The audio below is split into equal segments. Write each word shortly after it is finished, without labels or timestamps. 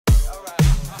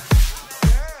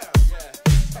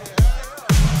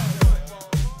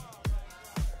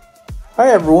Hi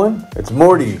everyone, it's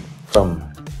Morty from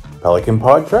Pelican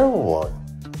Pod Travel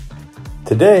Vlog.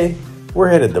 Today, we're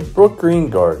headed to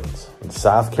Brookgreen Gardens in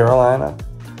South Carolina,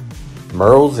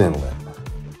 Myrtle's Inlet,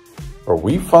 where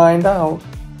we find out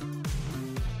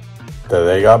that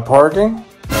they got parking,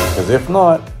 because if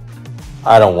not,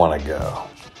 I don't want to go.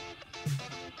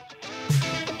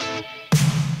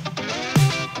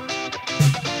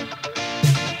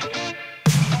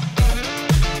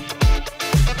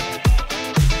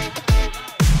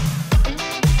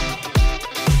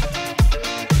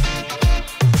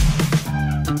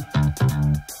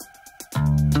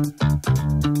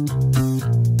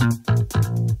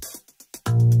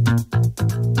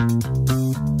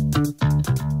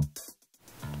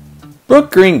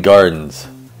 Brookgreen Gardens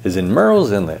is in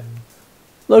Myrtle's Inlet,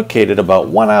 located about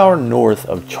 1 hour north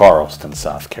of Charleston,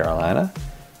 South Carolina,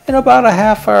 and about a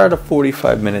half hour to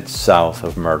 45 minutes south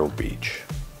of Myrtle Beach.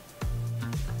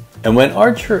 And when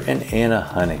Archer and Anna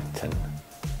Huntington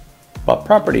bought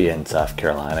property in South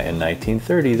Carolina in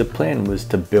 1930, the plan was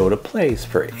to build a place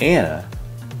for Anna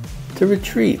to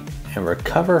retreat and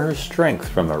recover her strength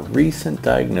from a recent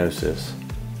diagnosis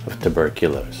of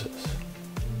tuberculosis.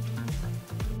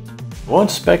 I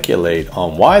won't speculate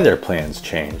on why their plans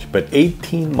changed, but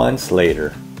 18 months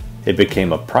later, it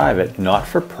became a private,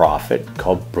 not-for-profit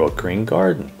called Brookgreen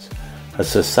Gardens, a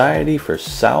society for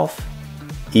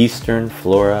southeastern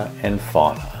flora and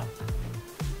fauna,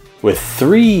 with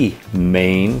three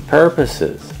main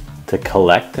purposes: to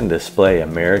collect and display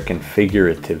American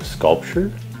figurative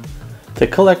sculpture, to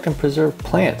collect and preserve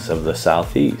plants of the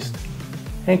Southeast,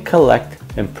 and collect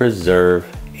and preserve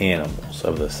animals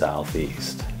of the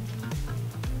Southeast.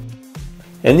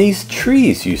 And these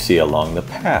trees you see along the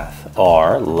path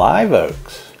are live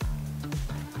oaks,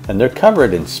 and they're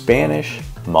covered in Spanish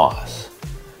moss.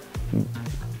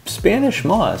 Spanish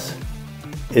moss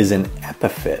is an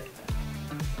epiphyte,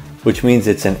 which means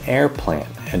it's an air plant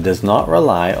and does not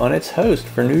rely on its host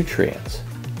for nutrients.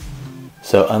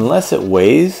 So unless it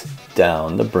weighs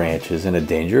down the branches in a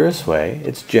dangerous way,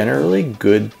 it's generally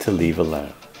good to leave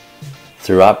alone.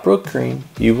 Throughout Brookgreen,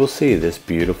 you will see this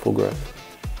beautiful growth.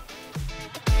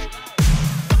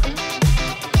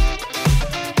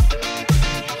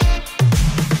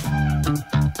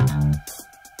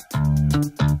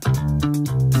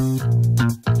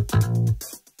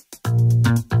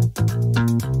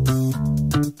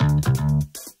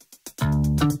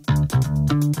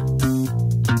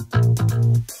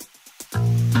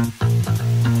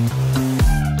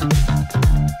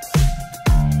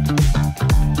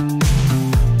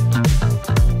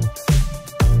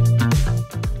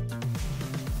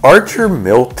 Archer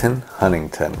Milton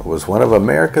Huntington was one of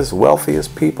America's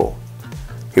wealthiest people.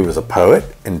 He was a poet,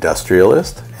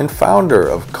 industrialist, and founder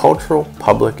of cultural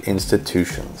public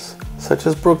institutions, such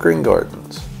as Brookgreen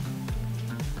Gardens.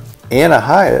 Anna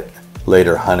Hyatt,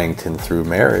 later Huntington through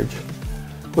marriage,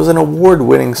 was an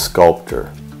award-winning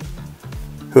sculptor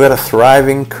who had a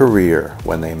thriving career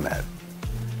when they met.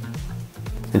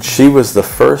 And she was the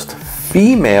first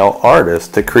female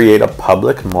artist to create a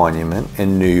public monument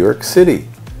in New York City.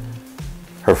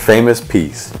 Her famous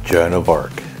piece, Joan of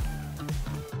Arc.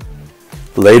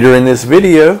 Later in this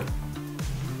video,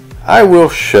 I will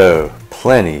show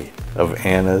plenty of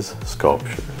Anna's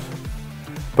sculptures.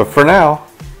 But for now,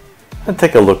 let's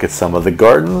take a look at some of the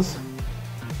gardens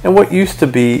and what used to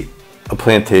be a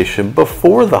plantation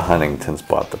before the Huntingtons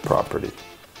bought the property.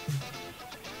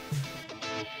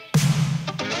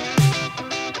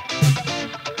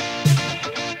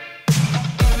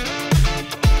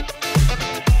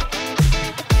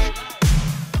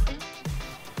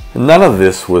 None of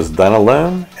this was done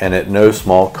alone and at no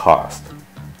small cost.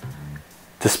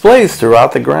 Displays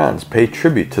throughout the grounds pay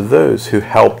tribute to those who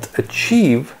helped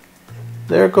achieve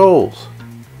their goals,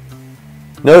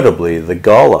 notably the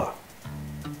Gala.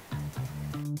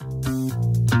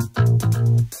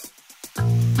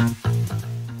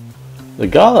 The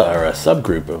Gala are a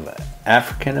subgroup of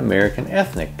African American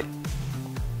ethnic,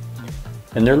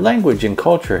 and their language and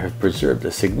culture have preserved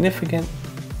a significant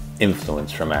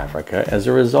influence from Africa as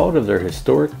a result of their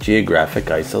historic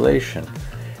geographic isolation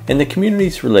and the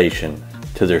community's relation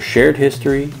to their shared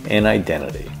history and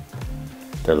identity.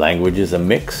 Their language is a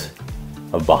mix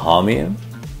of Bahamian,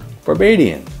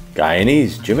 Barbadian,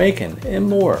 Guyanese, Jamaican, and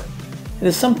more, and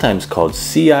is sometimes called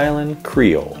Sea Island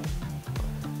Creole.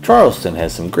 Charleston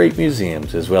has some great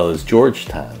museums as well as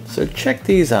Georgetown, so check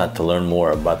these out to learn more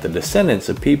about the descendants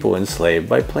of people enslaved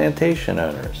by plantation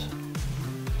owners.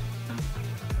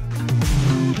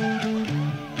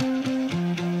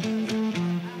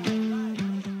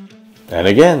 And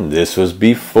again, this was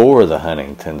before the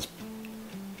Huntingtons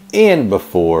and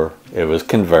before it was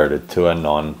converted to a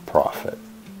non-profit.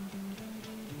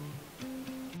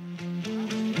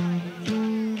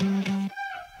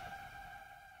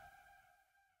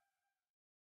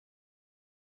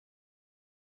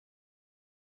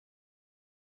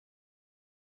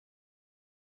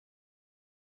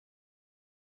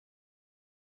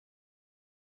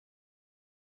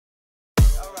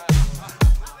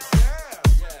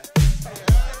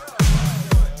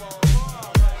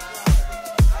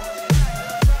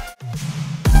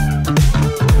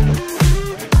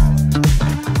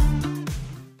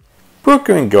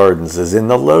 Brookgreen Gardens is in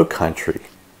the Lowcountry,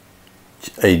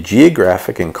 a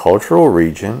geographic and cultural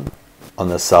region on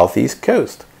the southeast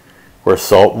coast, where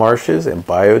salt marshes and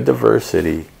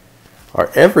biodiversity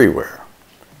are everywhere.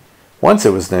 Once it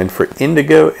was known for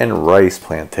indigo and rice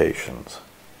plantations.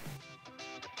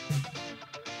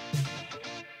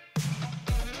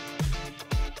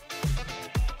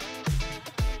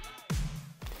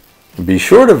 Be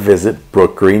sure to visit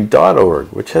brookgreen.org,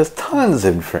 which has tons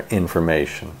of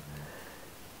information,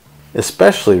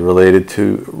 especially related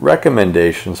to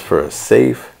recommendations for a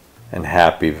safe and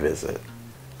happy visit.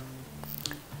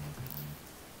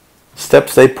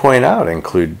 Steps they point out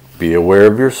include: be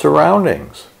aware of your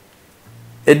surroundings,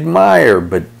 admire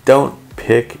but don't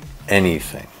pick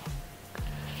anything,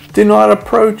 do not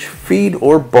approach, feed,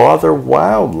 or bother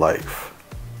wildlife,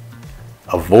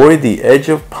 avoid the edge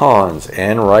of ponds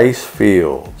and rice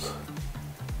fields,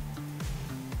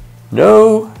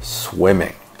 no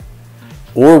swimming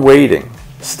or wading,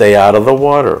 stay out of the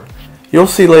water. You'll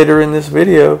see later in this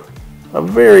video a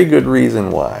very good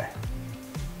reason why.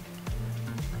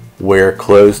 Wear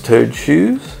closed-toed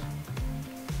shoes,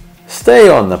 stay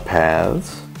on the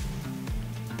paths,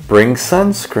 bring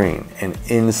sunscreen and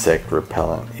insect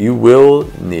repellent. You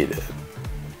will need it.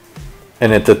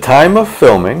 And at the time of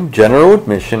filming, general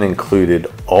admission included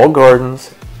all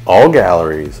gardens, all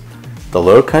galleries, the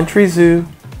Lowcountry Zoo,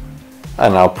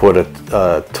 and I'll put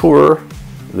a tour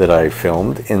that I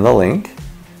filmed in the link,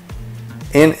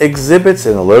 and exhibits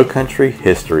in the Lowcountry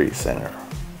History Center.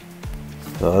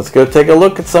 So let's go take a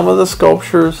look at some of the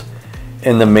sculptures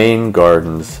in the main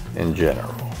gardens in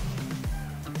general.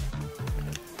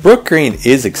 Brookgreen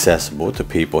is accessible to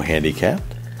people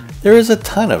handicapped. There is a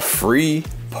ton of free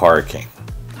parking.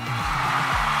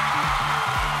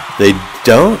 They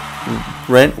don't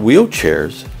rent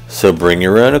wheelchairs, so bring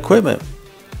your own equipment.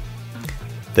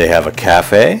 They have a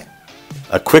cafe,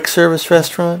 a quick service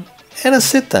restaurant, and a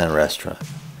sit-down restaurant.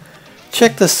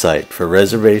 Check the site for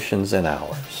reservations and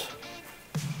hours.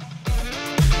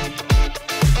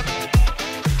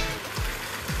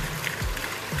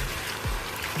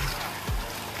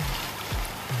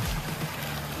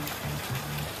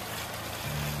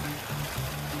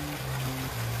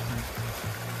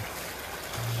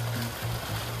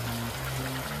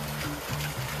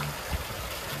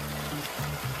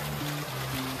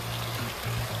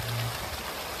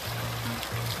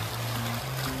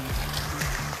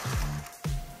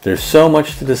 There's so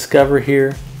much to discover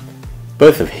here,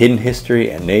 both of hidden history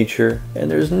and nature, and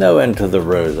there's no end to the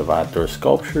rows of outdoor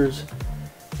sculptures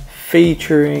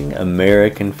featuring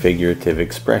American figurative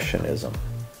expressionism.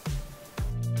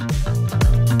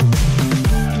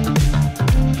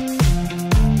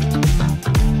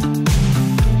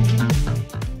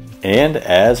 And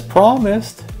as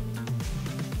promised,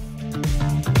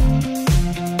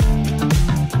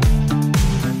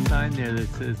 that sign there that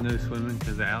says no swimming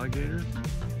because of alligators.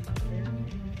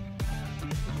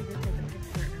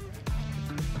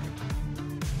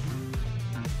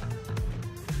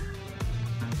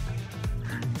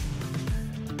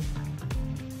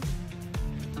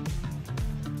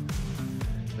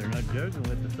 They're not joking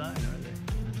with the sign, are they?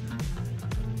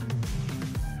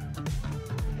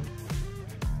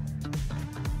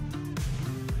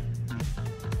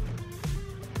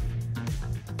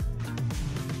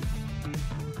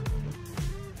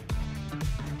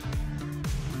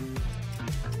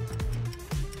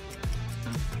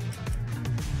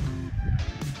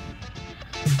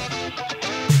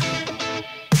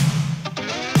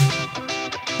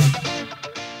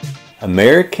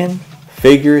 American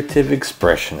figurative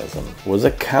expressionism was a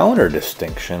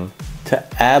counter-distinction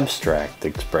to abstract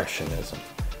expressionism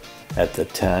at the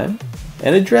time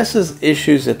and addresses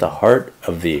issues at the heart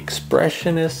of the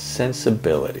expressionist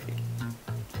sensibility,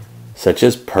 such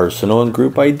as personal and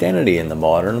group identity in the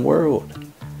modern world,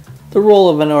 the role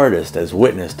of an artist as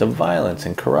witness to violence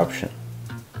and corruption,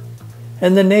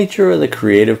 and the nature of the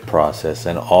creative process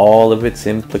and all of its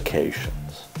implications.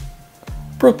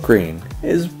 Brookgreen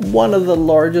is one of the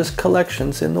largest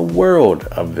collections in the world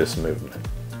of this movement,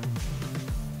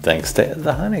 thanks to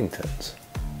the Huntingtons.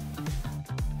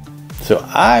 So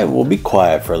I will be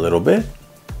quiet for a little bit,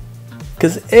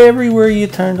 because everywhere you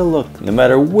turn to look, no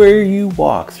matter where you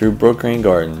walk through Brookgreen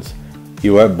Gardens,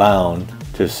 you are bound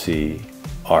to see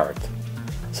art.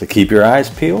 So keep your eyes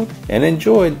peeled and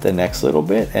enjoy the next little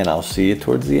bit, and I'll see you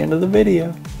towards the end of the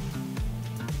video.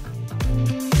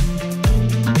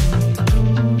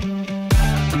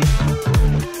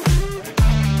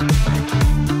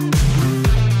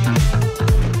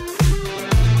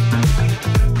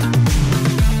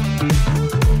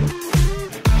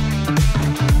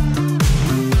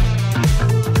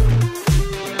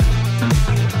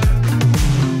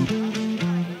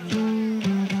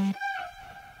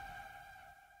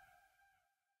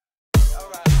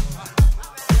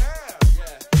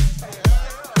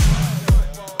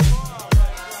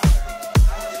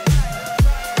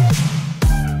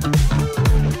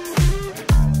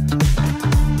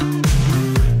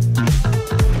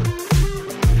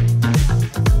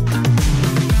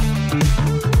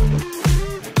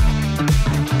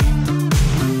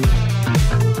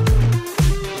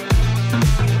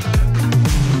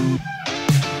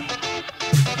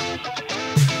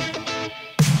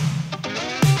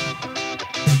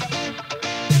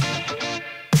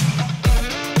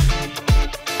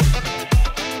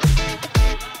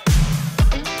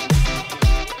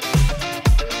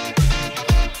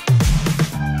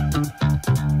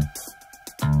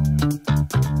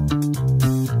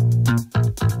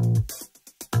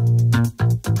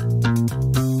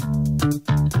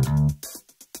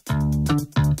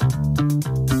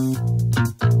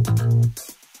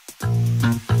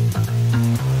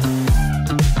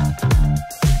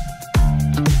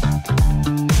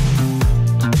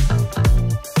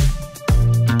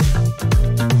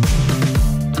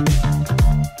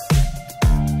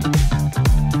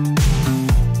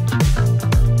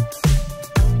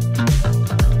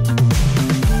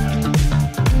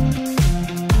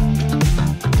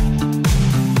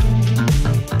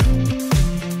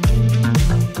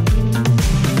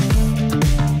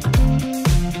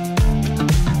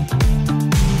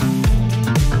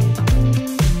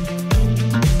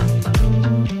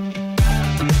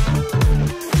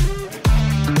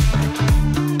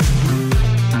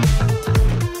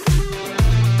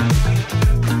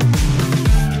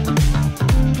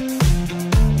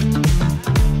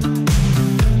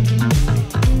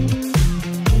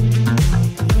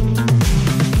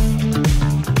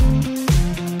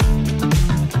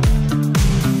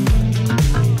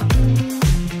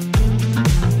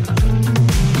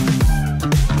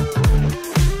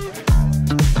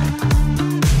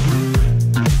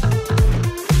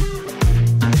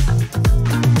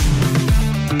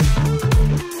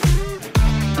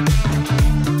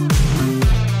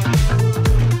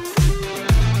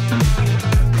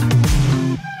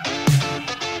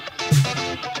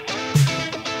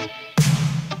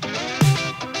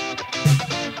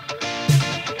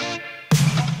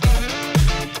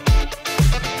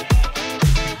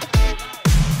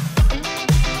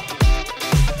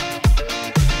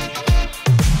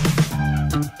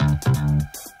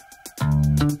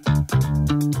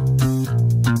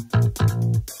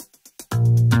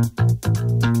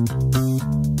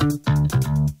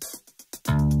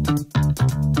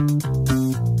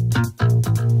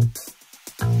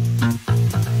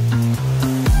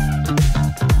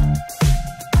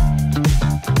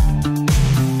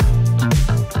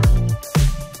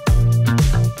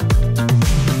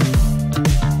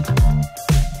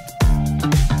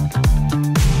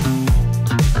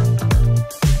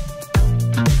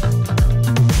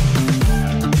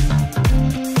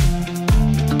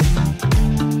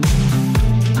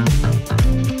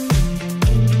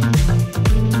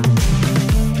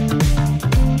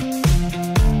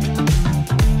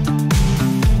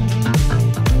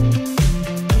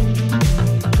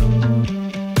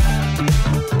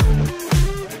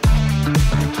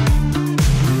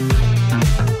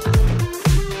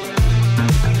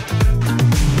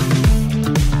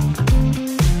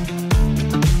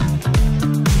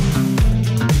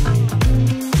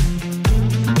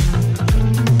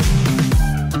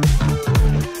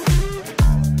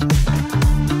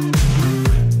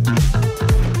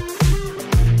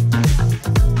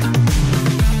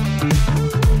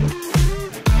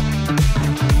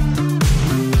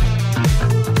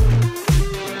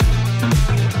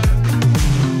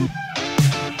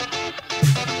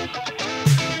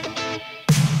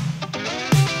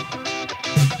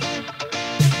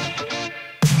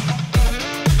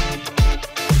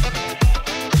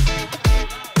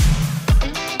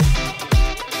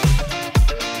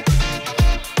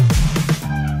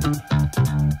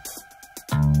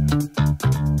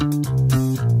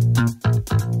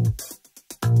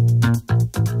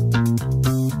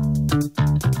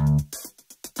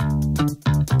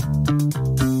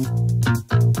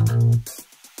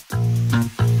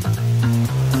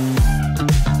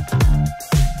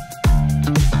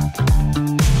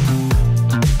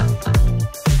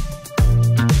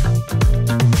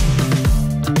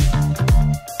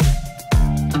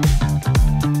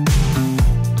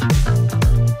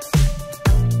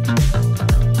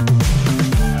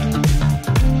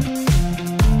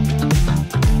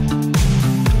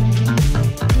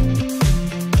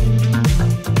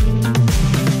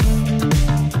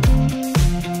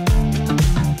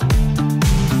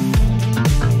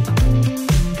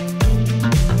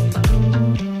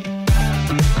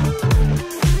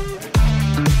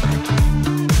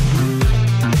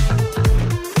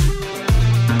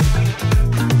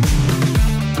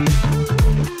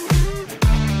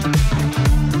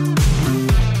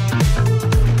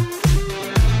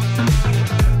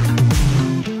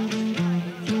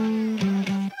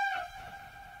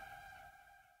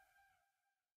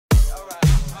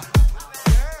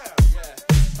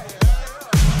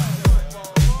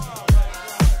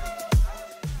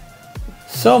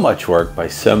 So much work by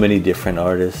so many different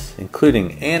artists,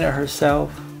 including Anna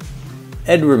herself,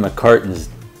 Edward McCartan's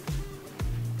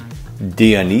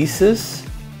Dionysus,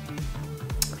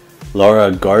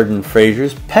 Laura Garden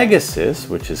Fraser's Pegasus,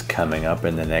 which is coming up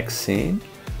in the next scene,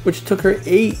 which took her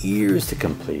 8 years to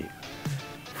complete,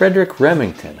 Frederick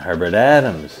Remington, Herbert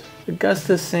Adams,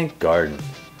 Augustus St. Garden,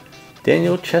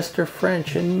 Daniel Chester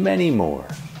French, and many more.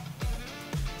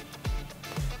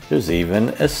 There's even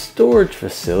a storage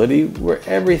facility where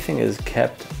everything is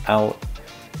kept out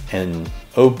and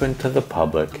open to the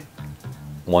public.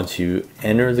 Once you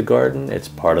enter the garden, it's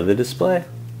part of the display.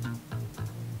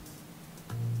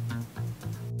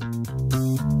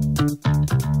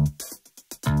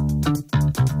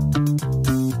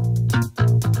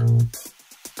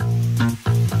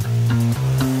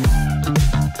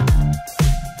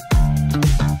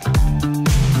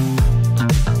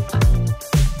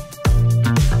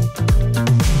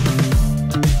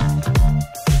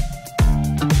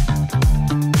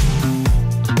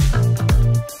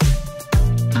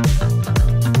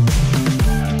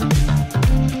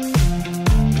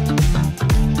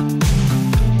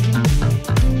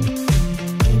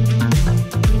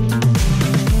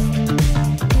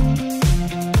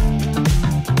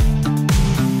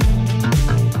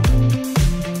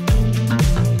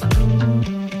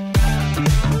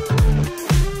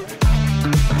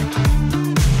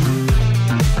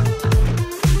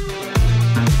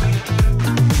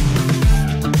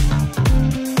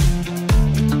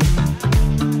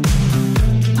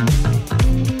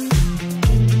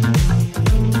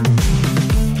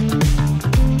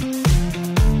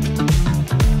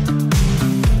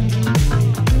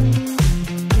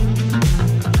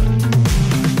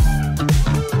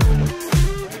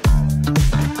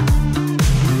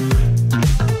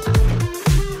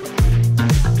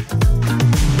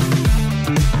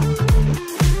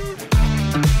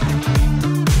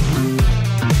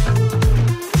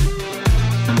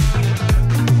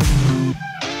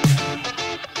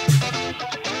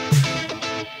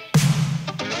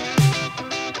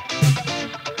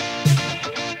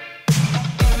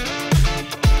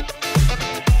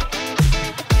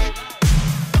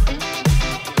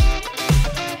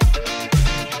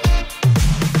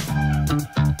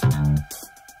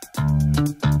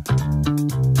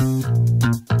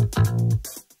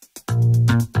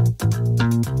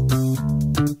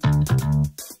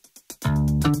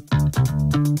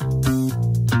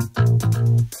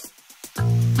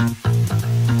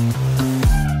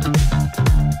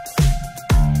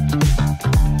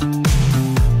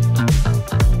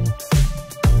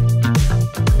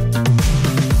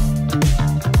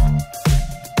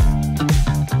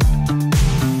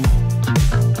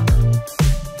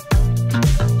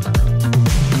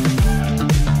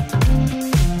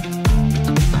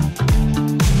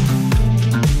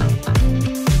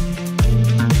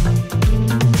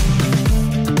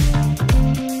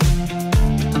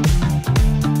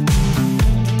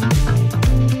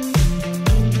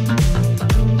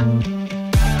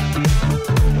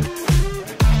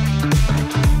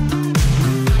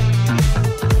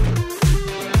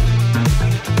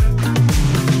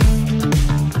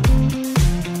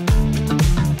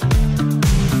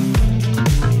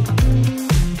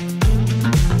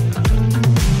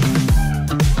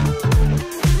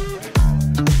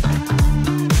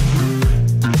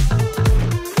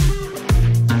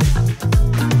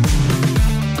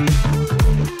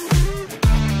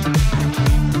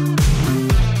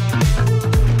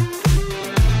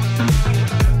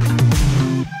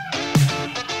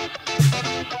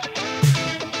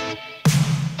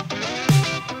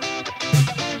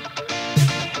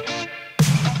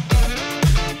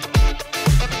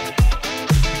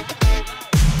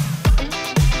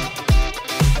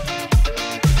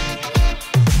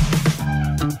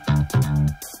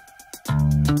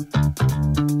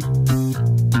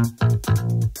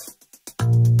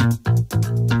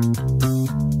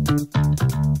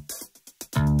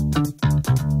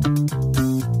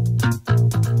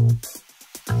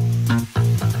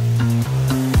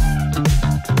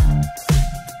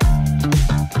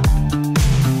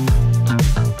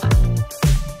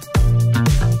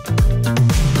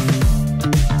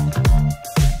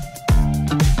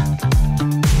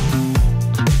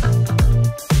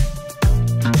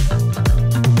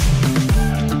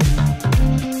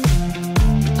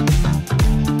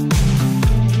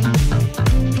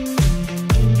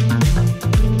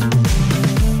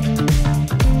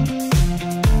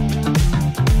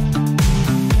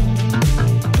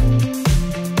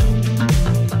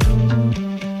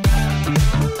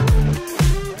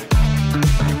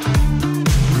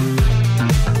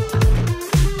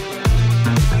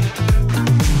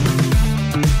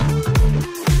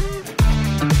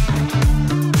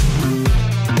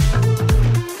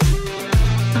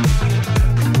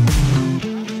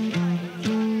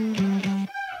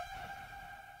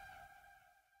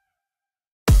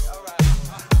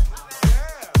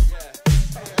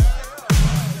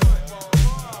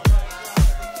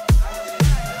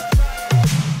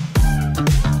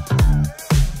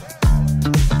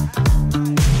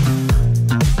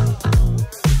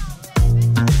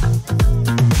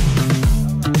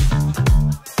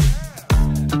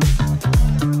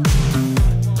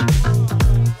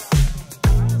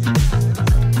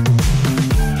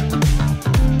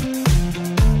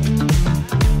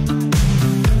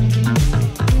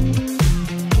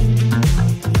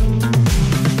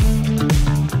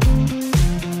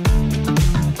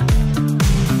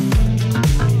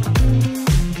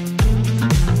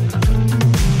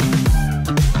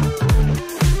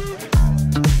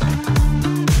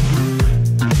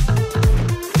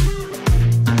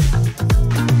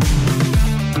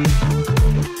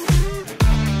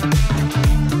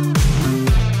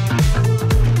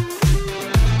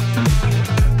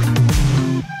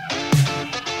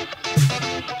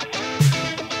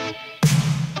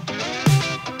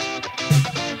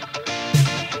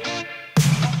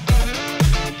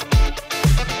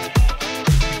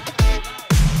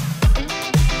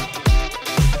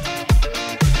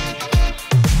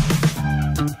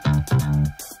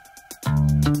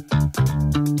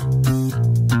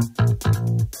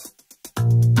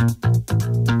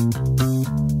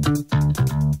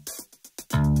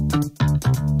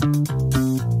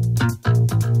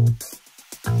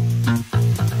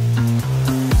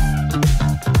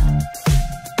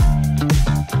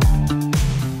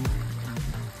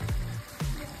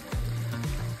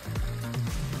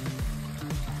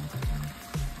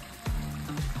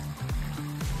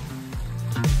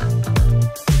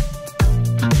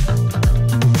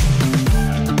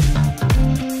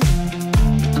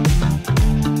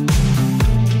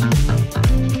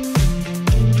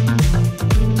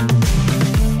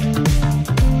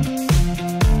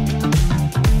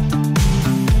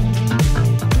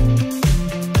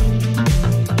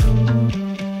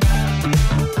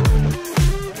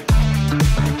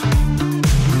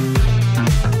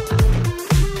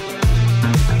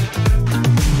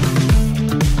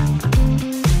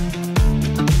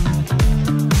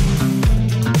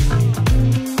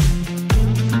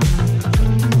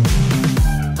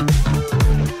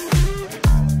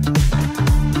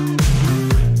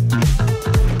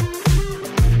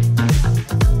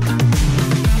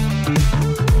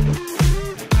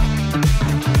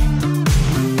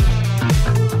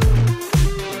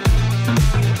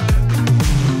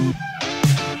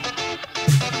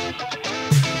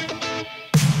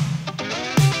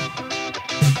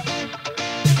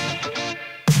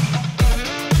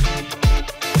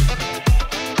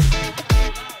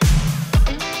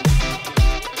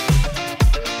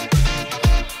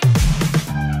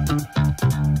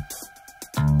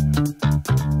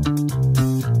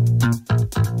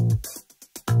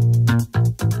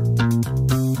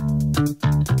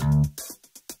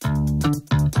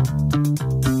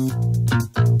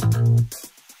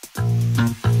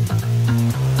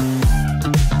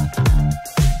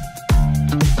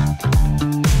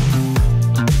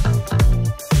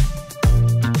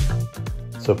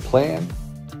 So plan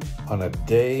on a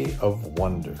day of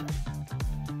wonder.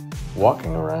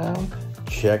 Walking around,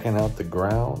 checking out the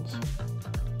grounds.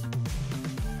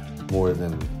 More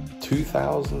than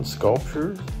 2,000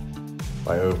 sculptures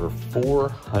by over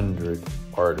 400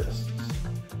 artists.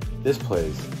 This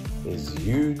place is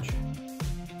huge.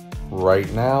 Right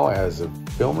now, as of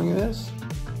filming this,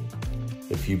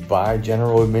 if you buy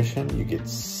general admission, you get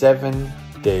 7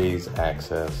 days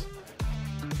access.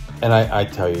 And I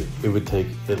tell you, it would take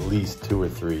at least 2 or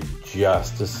 3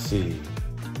 just to see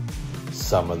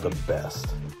some of the best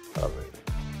of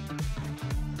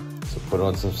it. So put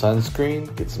on some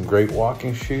sunscreen, get some great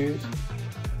walking shoes,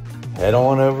 head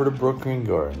on over to Brookgreen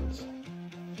Gardens.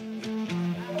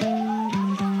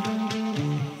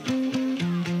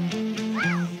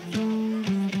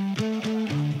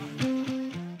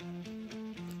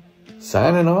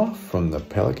 Signing off from the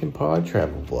Pelican Pod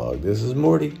Travel Vlog. This is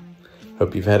Morty.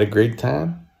 Hope you've had a great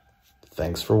time.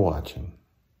 Thanks for watching.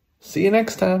 See you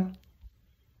next time.